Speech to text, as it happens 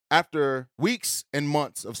after weeks and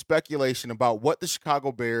months of speculation about what the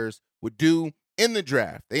Chicago Bears would do in the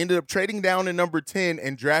draft, they ended up trading down to number 10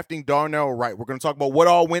 and drafting Darnell Wright. We're going to talk about what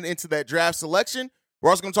all went into that draft selection. We're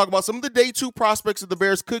also going to talk about some of the day 2 prospects that the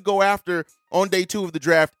Bears could go after on day 2 of the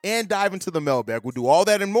draft and dive into the mailbag. We'll do all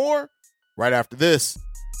that and more right after this.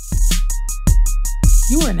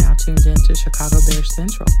 You are now tuned in to Chicago Bears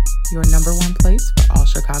Central, your number one place for all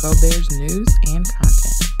Chicago Bears news and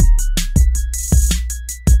content.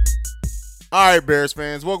 All right, Bears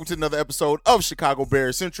fans, welcome to another episode of Chicago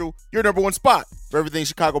Bears Central, your number one spot for everything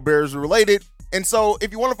Chicago Bears related. And so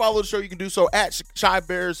if you want to follow the show, you can do so at Chi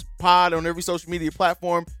Bears Pod on every social media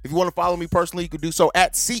platform. If you want to follow me personally, you can do so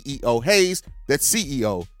at CEO Hayes. That's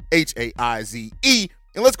CEO Haize.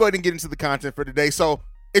 And let's go ahead and get into the content for today. So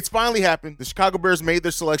it's finally happened. The Chicago Bears made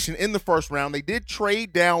their selection in the first round. They did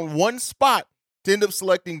trade down one spot to end up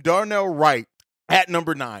selecting Darnell Wright at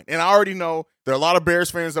number 9. And I already know there are a lot of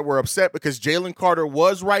Bears fans that were upset because Jalen Carter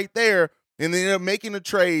was right there, and they ended up making a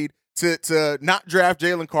trade to not draft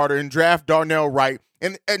Jalen Carter and draft Darnell Wright.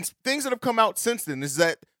 And things that have come out since then is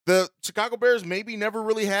that the Chicago Bears maybe never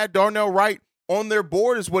really had Darnell Wright on their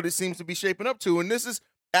board is what it seems to be shaping up to. And this is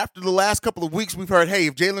after the last couple of weeks we've heard, hey,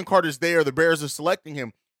 if Jalen Carter's there, the Bears are selecting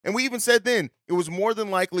him. And we even said then it was more than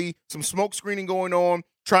likely some smoke screening going on,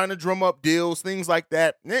 trying to drum up deals, things like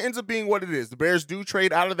that. And it ends up being what it is. The Bears do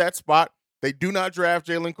trade out of that spot. They do not draft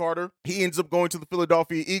Jalen Carter. He ends up going to the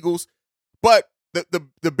Philadelphia Eagles. But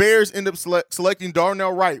the Bears end up selecting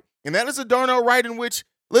Darnell Wright. And that is a Darnell Wright in which,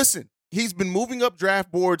 listen, he's been moving up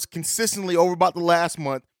draft boards consistently over about the last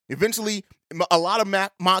month. Eventually, a lot of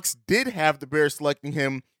mocks did have the Bears selecting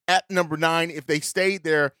him at number 9 if they stayed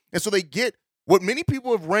there. And so they get what many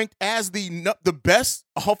people have ranked as the best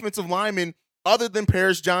offensive lineman other than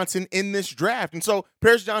Paris Johnson in this draft. And so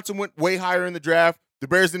Paris Johnson went way higher in the draft. The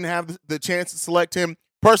Bears didn't have the chance to select him.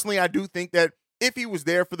 Personally, I do think that if he was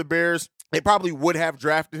there for the Bears, they probably would have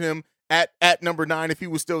drafted him at number 9 if he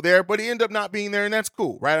was still there, but he ended up not being there, and that's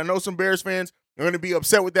cool, right? I know some Bears fans are going to be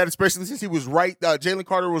upset with that, especially since he was right. Jalen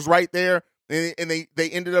Carter was right there, and they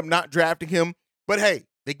ended up not drafting him. But hey,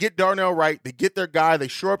 they get Darnell Wright. They get their guy. They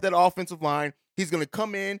shore up that offensive line. He's going to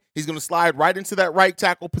come in. He's going to slide right into that right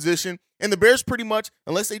tackle position. And the Bears pretty much,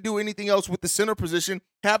 unless they do anything else with the center position,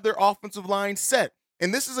 have their offensive line set.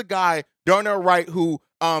 And this is a guy, Darnell Wright, who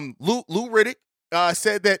Lou Riddick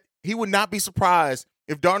said that he would not be surprised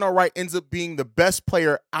if Darnell Wright ends up being the best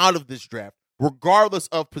player out of this draft, regardless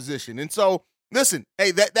of position. And so, listen, hey,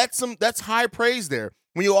 that's high praise there.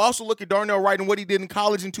 When you also look at Darnell Wright and what he did in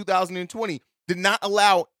college in 2020, did not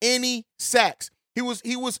allow any sacks. He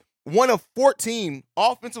was one of 14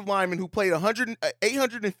 offensive linemen who played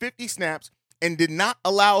 850 snaps and did not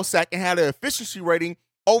allow a sack and had an efficiency rating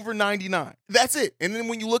over 99. That's it. And then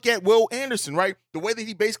when you look at Will Anderson, right, the way that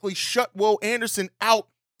he basically shut Will Anderson out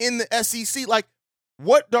in the SEC, like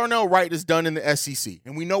what Darnell Wright has done in the SEC,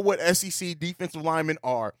 and we know what SEC defensive linemen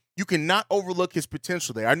are, you cannot overlook his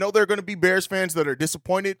potential there. I know there are going to be Bears fans that are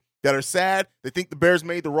disappointed, that are sad, they think the Bears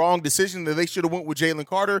made the wrong decision, that they should have went with Jalen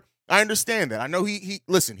Carter. I understand that. I know he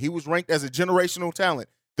was ranked as a generational talent.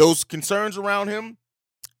 Those concerns around him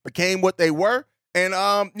became what they were. And,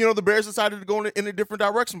 the Bears decided to go in a different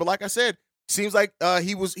direction. But like I said, seems like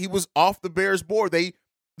he was off the Bears board.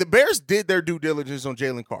 The Bears did their due diligence on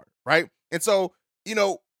Jalen Carter, right? And so,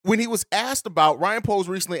 when he was asked about, Ryan Poles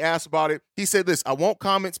recently asked about it, he said this, I won't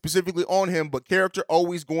comment specifically on him, but character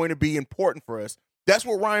always going to be important for us. That's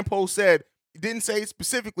what Ryan Poles said. He didn't say it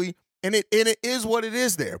specifically, and it is what it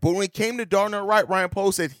is there. But when it came to Darnell Wright, Ryan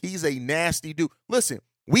Poles said he's a nasty dude. Listen,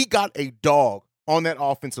 we got a dog on that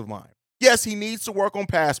offensive line. Yes, he needs to work on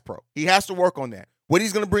pass pro. He has to work on that. What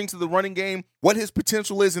he's going to bring to the running game, what his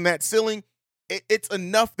potential is in that ceiling, it's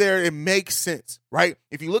enough there. It makes sense, right?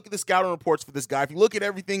 If you look at the scouting reports for this guy, if you look at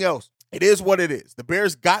everything else, it is what it is. The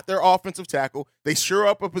Bears got their offensive tackle. They sure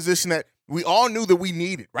up a position that we all knew that we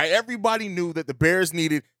needed, right? Everybody knew that the Bears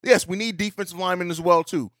needed. Yes, we need defensive linemen as well,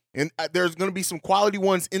 too. And there's going to be some quality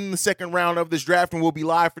ones in the second round of this draft, and we'll be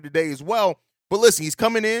live for today as well. But listen, he's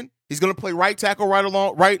coming in. He's going to play right tackle right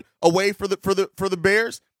away for the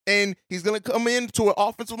Bears, and he's going to come into an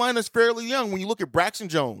offensive line that's fairly young. When you look at Braxton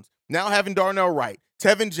Jones, now having Darnell Wright,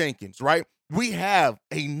 Tevin Jenkins, right? We have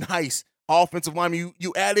a nice offensive lineman.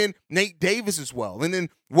 You add in Nate Davis as well, and then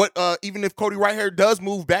even if Cody Whitehair does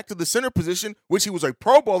move back to the center position, which he was a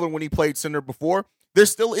Pro Bowler when he played center before, there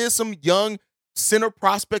still is some young center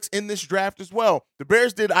prospects in this draft as well. The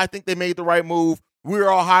Bears I think they made the right move. We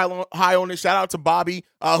were all high on it. Shout out to Bobby,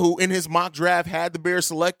 who in his mock draft had the Bears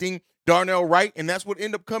selecting Darnell Wright, and that's what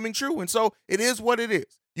ended up coming true. And so it is what it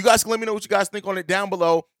is. You guys can let me know what you guys think on it down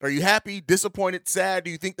below. Are you happy, disappointed, sad?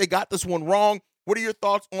 Do you think they got this one wrong? What are your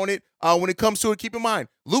thoughts on it when it comes to it? Keep in mind,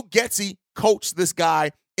 Luke Getsy coached this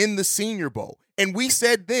guy in the Senior Bowl. And we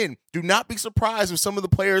said then, do not be surprised if some of the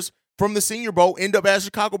players from the Senior Bowl end up as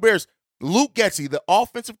Chicago Bears. Luke Getsy, the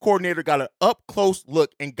offensive coordinator, got an up-close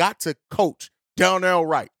look and got to coach Darnell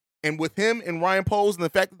Wright. And with him and Ryan Poles and the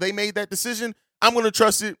fact that they made that decision, I'm going to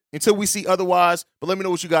trust it until we see otherwise. But let me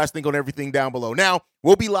know what you guys think on everything down below. Now,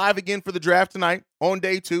 we'll be live again for the draft tonight on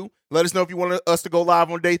day 2. Let us know if you want us to go live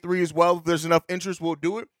on day 3 as well. If there's enough interest, we'll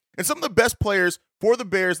do it. And some of the best players for the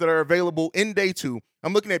Bears that are available in day 2.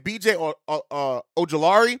 I'm looking at B.J.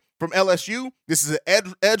 Ojulari from LSU. This is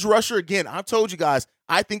an edge rusher. Again, I've told you guys,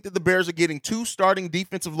 I think that the Bears are getting 2 starting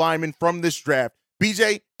defensive linemen from this draft.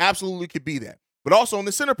 B.J. absolutely could be that. But also in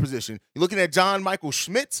the center position, you're looking at John Michael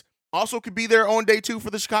Schmitz. Also could be there on day 2 for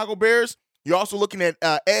the Chicago Bears. You're also looking at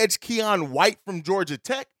edge Keon White from Georgia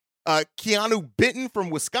Tech, Keanu Benton from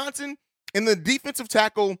Wisconsin, and the defensive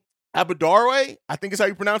tackle Abadarwe, I think is how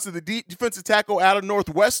you pronounce it, the defensive tackle out of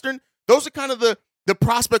Northwestern. Those are kind of the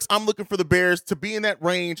prospects I'm looking for the Bears to be in that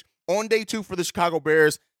range on day 2 for the Chicago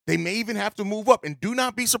Bears. They may even have to move up, and do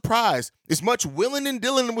not be surprised. As much willing and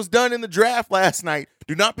dealing was done in the draft last night,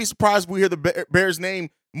 do not be surprised if we hear the Bears' name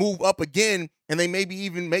move up again, and they maybe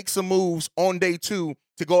even make some moves on day 2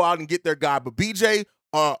 to go out and get their guy. But B.J.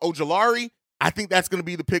 Ojulari, I think that's going to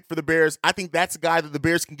be the pick for the Bears. I think that's a guy that the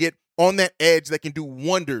Bears can get on that edge that can do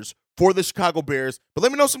wonders for the Chicago Bears. But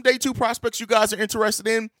let me know some day 2 prospects you guys are interested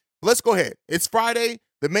in. Let's go ahead. It's Friday.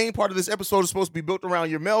 The main part of this episode is supposed to be built around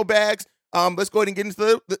your mailbags. Let's go ahead and get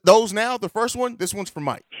into those now. The first one, this one's from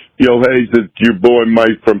Mike. Yo, Hayes, it's your boy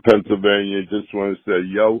Mike from Pennsylvania. Just want to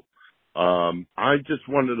say, I just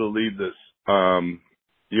wanted to leave this.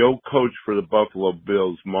 The old coach for the Buffalo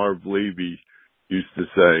Bills, Marv Levy, used to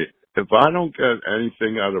say, if I don't get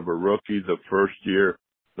anything out of a rookie the first year,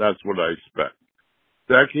 that's what I expect.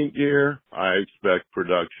 Second year, I expect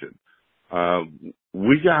production.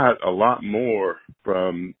 We got a lot more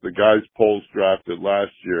from the guys Poles drafted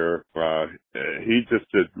last year. He just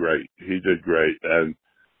did great. He did great. And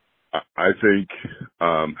I think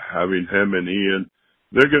having him and Ian,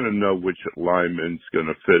 they're going to know which lineman's going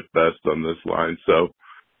to fit best on this line. So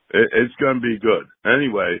it's going to be good.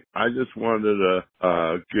 Anyway, I just wanted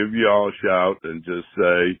to give you all a shout and just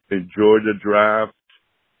say enjoy the draft.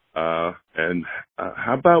 And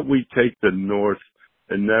how about we take the North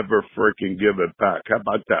and never freaking give it back? How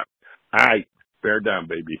about that? All right, bear down,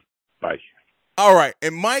 baby. Bye. All right,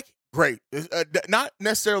 and Mike, great. Not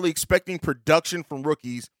necessarily expecting production from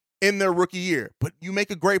rookies in their rookie year, but you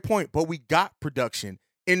make a great point. But we got production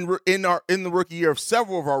in the rookie year of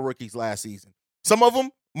several of our rookies last season. Some of them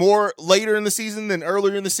more later in the season than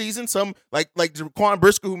earlier in the season. Some like Jaquan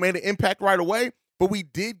Brisker, who made an impact right away. But we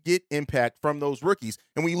did get impact from those rookies.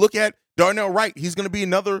 And when you look at Darnell Wright, he's going to be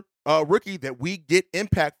another rookie that we get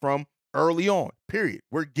impact from early on, period.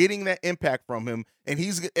 We're getting that impact from him, and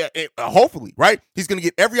he's hopefully, right? He's going to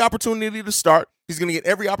get every opportunity to start. He's going to get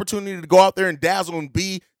every opportunity to go out there and dazzle and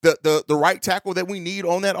be the right tackle that we need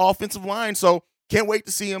on that offensive line. So can't wait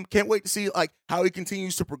to see him. Can't wait to see like how he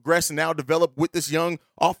continues to progress and now develop with this young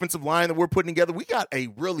offensive line that we're putting together. We got a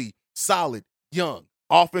really solid young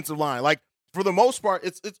offensive line. Like, for the most part,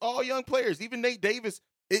 it's all young players. Even Nate Davis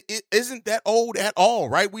it isn't that old at all,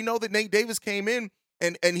 right? We know that Nate Davis came in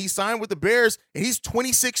and he signed with the Bears, and he's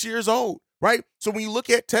 26 years old, right? So when you look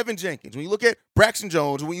at Tevin Jenkins, when you look at Braxton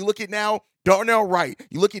Jones, when you look at now Darnell Wright,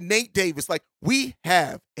 you look at Nate Davis, like we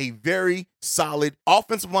have a very solid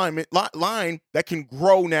offensive line that can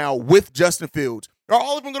grow now with Justin Fields. Are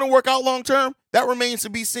all of them going to work out long term? That remains to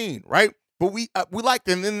be seen, right? But we like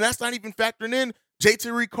them, and that's not even factoring in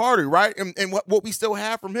J.T. Carter, right? And what we still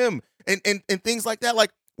have from him and things like that.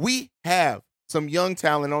 Like, we have some young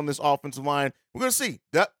talent on this offensive line. We're going to see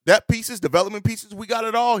that pieces, development pieces. We got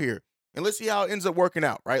it all here. And let's see how it ends up working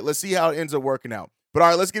out, right? Let's see how it ends up working out. But all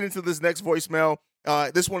right, let's get into this next voicemail.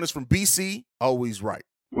 This one is from BC, always right.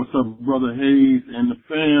 What's up, Brother Hayes and the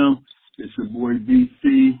fam? It's your boy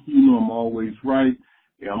BC. You know I'm always right.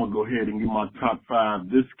 Yeah, I'm going to go ahead and give my top 5.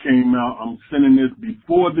 This came out. I'm sending this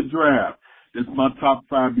before the draft. This is my top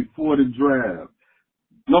 5 before the draft.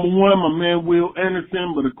 Number 1, my man Will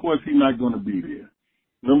Anderson, but of course he's not going to be there.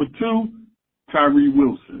 Number 2, Tyree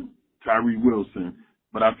Wilson,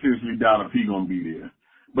 but I seriously doubt if he's going to be there.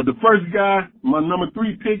 But the first guy, my number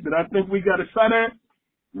 3 pick that I think we got a shot at,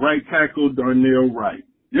 right tackle Darnell Wright.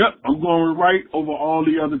 Yep, I'm going with Wright over all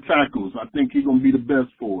the other tackles. I think he's going to be the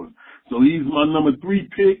best for us. So he's my number 3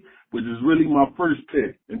 pick, which is really my first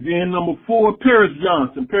pick. And then number 4, Paris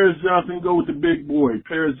Johnson. Paris Johnson, go with the big boy.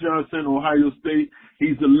 Paris Johnson, Ohio State.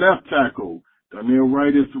 He's the left tackle. Darnell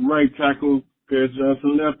Wright is the right tackle. Paris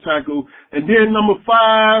Johnson, left tackle. And then number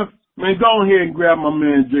 5, man, go ahead and grab my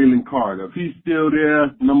man Jalen Carter. If he's still there,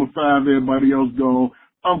 number 5, everybody else gone.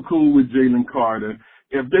 I'm cool with Jalen Carter.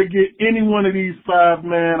 If they get any one of these 5,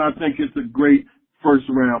 man, I think it's a great first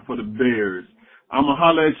round for the Bears. I'm going to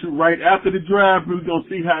holler at you right after the draft. We're going to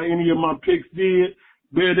see how any of my picks did.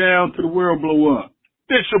 Bear down to the world blow up.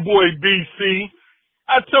 This your boy BC.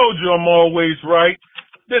 I told you I'm always right.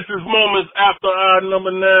 This is moments after our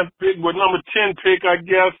number 9 pick, with number 10 pick, I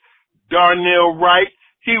guess, Darnell Wright.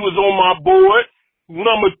 He was on my board.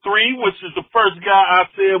 Number 3, which is the first guy I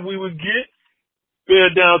said we would get.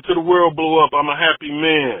 Bear down to the world blow up. I'm a happy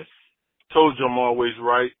man. Told you I'm always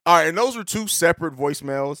right. All right, and those were 2 separate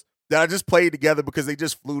voicemails that I just played together because they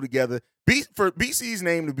just flew together. For BC's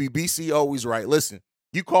name to be BC Always Right, listen,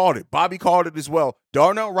 you called it. Bobby called it as well.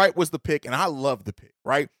 Darnell Wright was the pick, and I love the pick,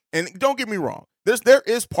 right? And don't get me wrong. There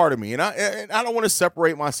is part of me, and I don't want to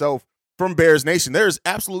separate myself from Bears Nation. There is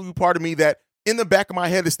absolutely part of me that in the back of my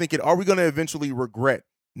head is thinking, are we going to eventually regret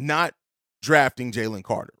not drafting Jalen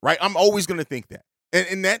Carter, right? I'm always going to think that.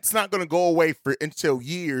 And that's not going to go away until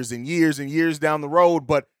years and years and years down the road,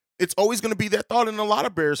 but it's always going to be that thought in a lot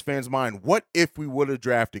of Bears fans' mind. What if we would have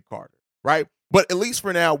drafted Carter, right? But at least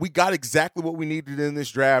for now, we got exactly what we needed in this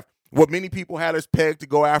draft, what many people had us pegged to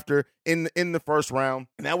go after in the first round,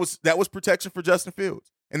 and that was protection for Justin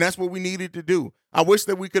Fields. And that's what we needed to do. I wish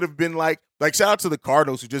that we could have been like shout out to the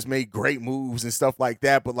Cardinals who just made great moves and stuff like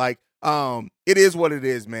that, but it is what it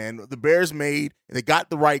is, man. The Bears they got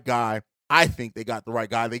the right guy. I think they got the right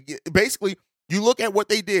guy. Basically, you look at what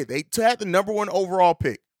they did. They had the number 1 overall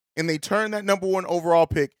pick, and they turned that number 1 overall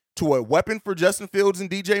pick to a weapon for Justin Fields and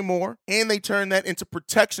DJ Moore, and they turned that into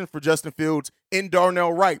protection for Justin Fields in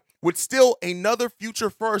Darnell Wright, with still another future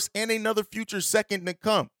first and another future second to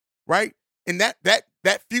come, right? And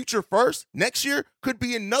that future first next year could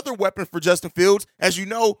be another weapon for Justin Fields. As you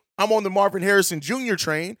know, I'm on the Marvin Harrison Jr.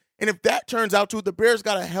 train, and if that turns out to, the Bears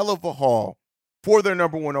got a hell of a haul for their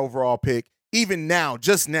number 1 overall pick, even now,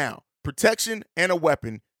 just now. Protection and a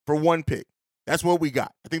weapon for 1 pick. That's what we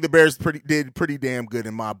got. I think the Bears did pretty damn good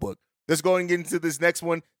in my book. Let's go and get into this next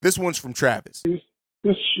one. This one's from Travis. This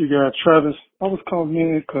is your guy, Travis. I was calling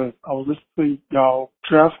in because I was listening to y'all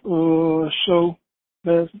draft show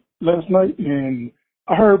last night, and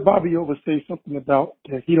I heard Bobby over say something about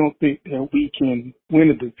that he don't think that we can win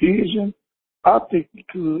a division. I think we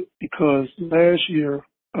could, because last year,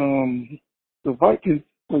 the Vikings,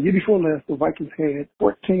 year before last, the Vikings had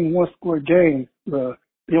 14 one-score games.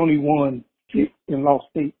 They only won 6 and lost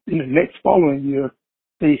 8. In the next following year,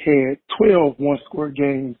 they had 12 one-score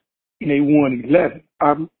games, and they won 11.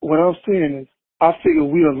 What I'm saying is, I figure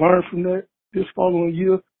we'll learn from that this following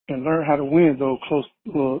year and learn how to win those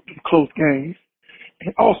close games.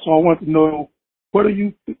 And also, I want to know, what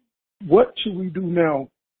should we do now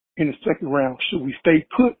in the second round? Should we stay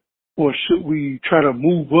put, or should we try to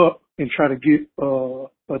move up and try to get a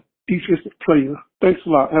defensive player? Thanks a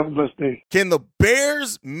lot. Have a blessed day. Can the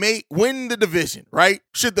Bears win the division, right?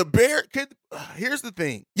 Here's the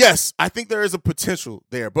thing. Yes, I think there is a potential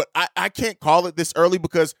there, but I can't call it this early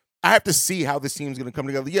because I have to see how this team's going to come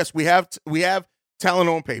together. Yes, we have talent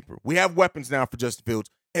on paper. We have weapons now for Justin Fields.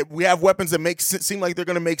 And we have weapons that seem like they're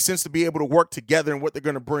going to make sense to be able to work together and what they're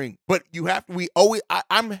going to bring. But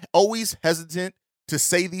I'm always hesitant to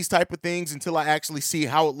say these type of things until I actually see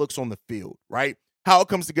how it looks on the field, right? How it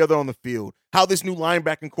comes together on the field, how this new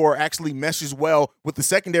linebacking core actually meshes well with the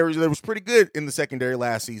secondary that was pretty good in the secondary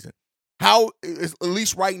last season. How, at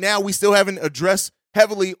least right now, we still haven't addressed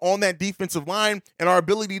heavily on that defensive line and our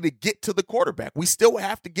ability to get to the quarterback. We still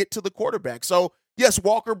have to get to the quarterback. So, yes,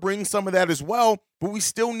 Walker brings some of that as well, but we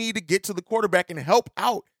still need to get to the quarterback and help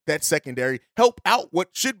out that secondary, help out what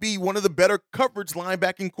should be one of the better coverage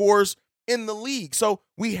linebacking cores in the league. So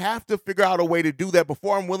we have to figure out a way to do that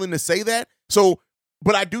before I'm willing to say that.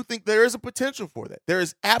 But I do think there is a potential for that. There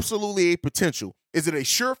is absolutely a potential. Is it a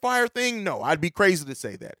surefire thing? No, I'd be crazy to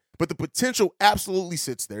say that. But the potential absolutely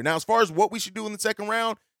sits there. Now, as far as what we should do in the second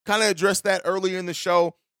round, kind of addressed that earlier in the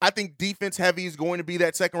show. I think defense heavy is going to be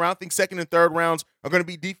that second round. I think second and third rounds are going to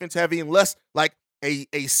be defense heavy unless like a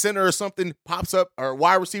center or something pops up, or a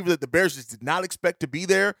wide receiver that the Bears just did not expect to be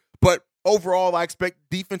there. But overall, I expect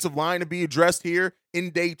defensive line to be addressed here in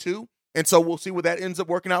day 2. And so we'll see what that ends up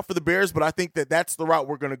working out for the Bears. But I think that that's the route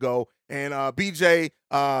we're going to go. And BJ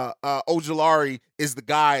Ojulari is the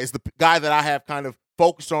guy that I have kind of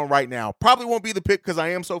focused on right now. Probably won't be the pick because I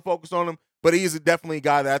am so focused on him, but he is definitely a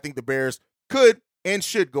guy that I think the Bears could and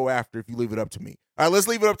should go after if you leave it up to me. All right, let's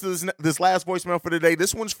leave it up to this last voicemail for today.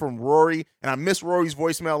 This one's from Rory, and I missed Rory's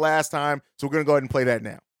voicemail last time, so we're going to go ahead and play that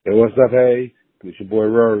now. Hey, what's up, Hayes? It's your boy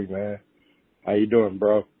Rory, man. How you doing,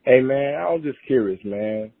 bro? Hey, man, I was just curious,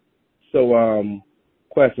 man. So,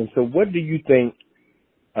 question. So, what do you think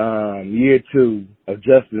year 2 of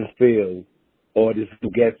Justin Fields or this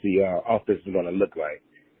Lugetti offense is going to look like?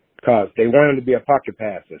 Because they want him to be a pocket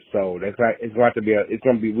passer, so we're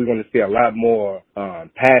going to see a lot more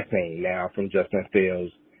passing now from Justin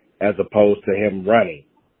Fields as opposed to him running,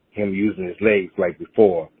 him using his legs like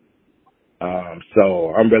before.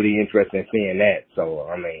 So I'm really interested in seeing that. So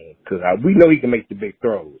I mean, because we know he can make the big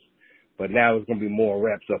throws, but now it's going to be more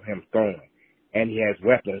reps of him throwing, and he has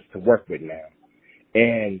weapons to work with now.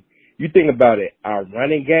 And you think about it, our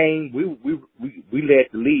running game, we led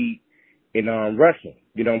the league in rushing.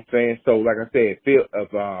 You know what I'm saying? So like I said,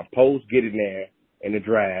 Post get in there in the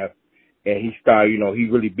draft, and he started, he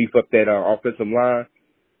really beefed up that offensive line.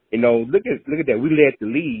 Look at that. We led the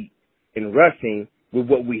league in rushing with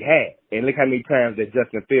what we had, and look how many times that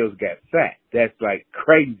Justin Fields got sacked. That's like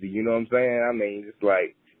crazy. You know what I'm saying? I mean, it's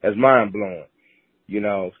like that's mind blowing.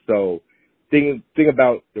 So think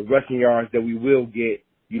about the rushing yards that we will get.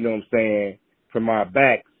 You know what I'm saying, from our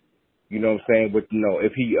backs. You know what I'm saying? But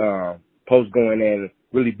if he Post go in there and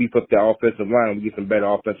really beef up the offensive line, we get some better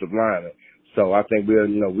offensive linemen. So I think we're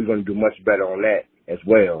going to do much better on that as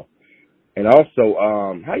well. And also,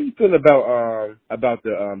 how you feel about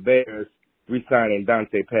the Bears re-signing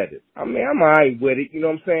Dante Pettis? I mean, I'm all right with it. You know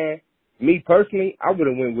what I'm saying? Me personally, I would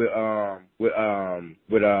have went with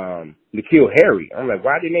N'Keal Harry. I'm like,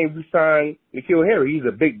 why didn't they re-sign N'Keal Harry? He's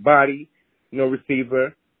a big body,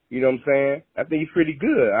 receiver. You know what I'm saying? I think he's pretty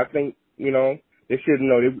good. I think they should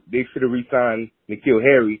have re-signed N'Keal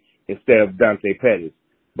Harry instead of Dante Pettis.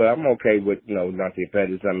 But I'm okay with Dante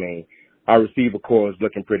Pettis. I mean, our receiver core is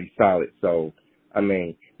looking pretty solid. So, I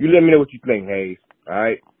mean, you let me know what you think, Hayes. All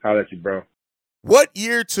right? Holla at you, bro. What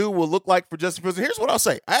year 2 will look like for Justin Fields? And here's what I'll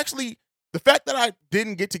say. The fact that I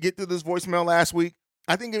didn't get through this voicemail last week,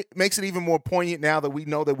 I think it makes it even more poignant now that we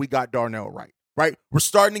know that we got Darnell right? We're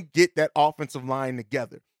starting to get that offensive line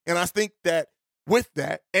together. And I think that with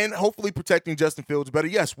that, and hopefully protecting Justin Fields better,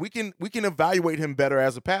 yes, we can evaluate him better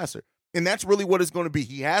as a passer. And that's really what it's going to be.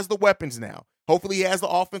 He has the weapons now. Hopefully he has the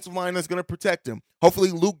offensive line that's going to protect him. Hopefully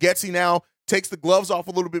Lugetti now takes the gloves off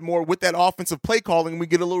a little bit more with that offensive play calling, and we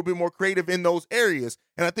get a little bit more creative in those areas.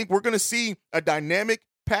 And I think we're going to see a dynamic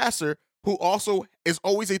passer who also is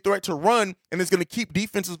always a threat to run and is going to keep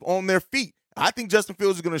defenses on their feet. I think Justin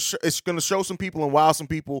Fields is going to show some people and wow some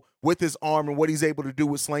people with his arm and what he's able to do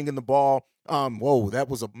with slinging the ball. Whoa, that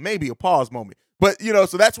was maybe a pause moment. But,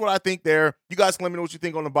 so that's what I think there. You guys can let me know what you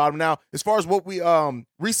think on the bottom. Now, as far as what we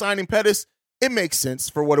re-signing Pettis, it makes sense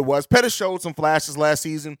for what it was. Pettis showed some flashes last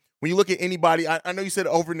season. When you look at anybody, I know you said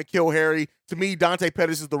over N'Keal Harry. To me, Dante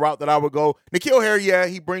Pettis is the route that I would go. N'Keal Harry, yeah,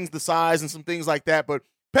 he brings the size and some things like that, but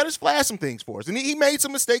Pettis flashed some things for us. And he made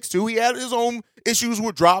some mistakes, too. He had his own issues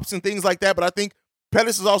with drops and things like that, but I think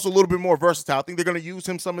Pettis is also a little bit more versatile. I think they're going to use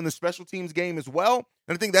him some in the special teams game as well,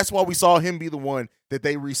 and I think that's why we saw him be the one that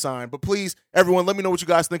they re-signed. But please, everyone, let me know what you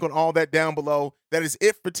guys think on all that down below. That is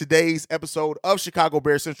it for today's episode of Chicago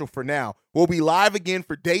Bears Central for now. We'll be live again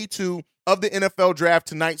for day 2 of the NFL draft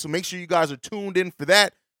tonight, so make sure you guys are tuned in for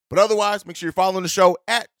that. But otherwise, make sure you're following the show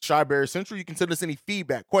at Chi Bears Central. You can send us any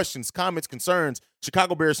feedback, questions, comments, concerns,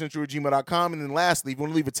 ChicagoBearsCentral@gmail.com. And then lastly, if you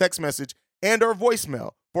want to leave a text message and or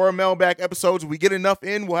voicemail for our mailbag episodes, if we get enough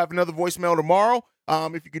in, we'll have another voicemail tomorrow.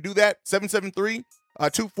 If you could do that,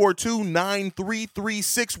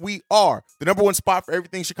 773-242-9336. We are the number one spot for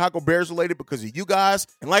everything Chicago Bears related because of you guys.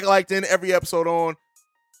 And like I like to end every episode on,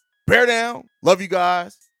 bear down. Love you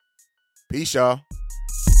guys. Peace, y'all.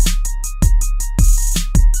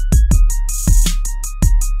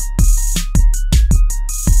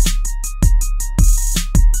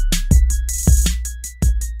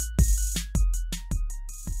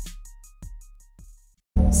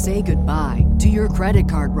 Say goodbye to your credit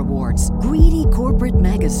card rewards. Greedy corporate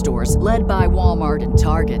mega stores, led by Walmart and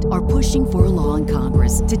Target, are pushing for a law in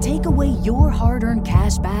Congress to take away your hard-earned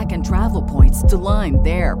cash back and travel points to line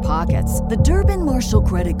their pockets. The Durbin-Marshall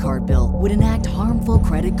credit card bill would enact harmful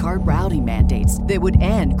credit card routing mandates that would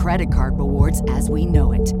end credit card rewards as we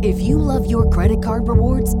know it. If you love your credit card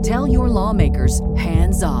rewards, tell your lawmakers,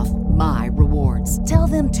 hands off my rewards. Tell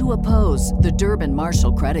them to oppose the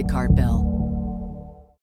Durbin-Marshall credit card bill.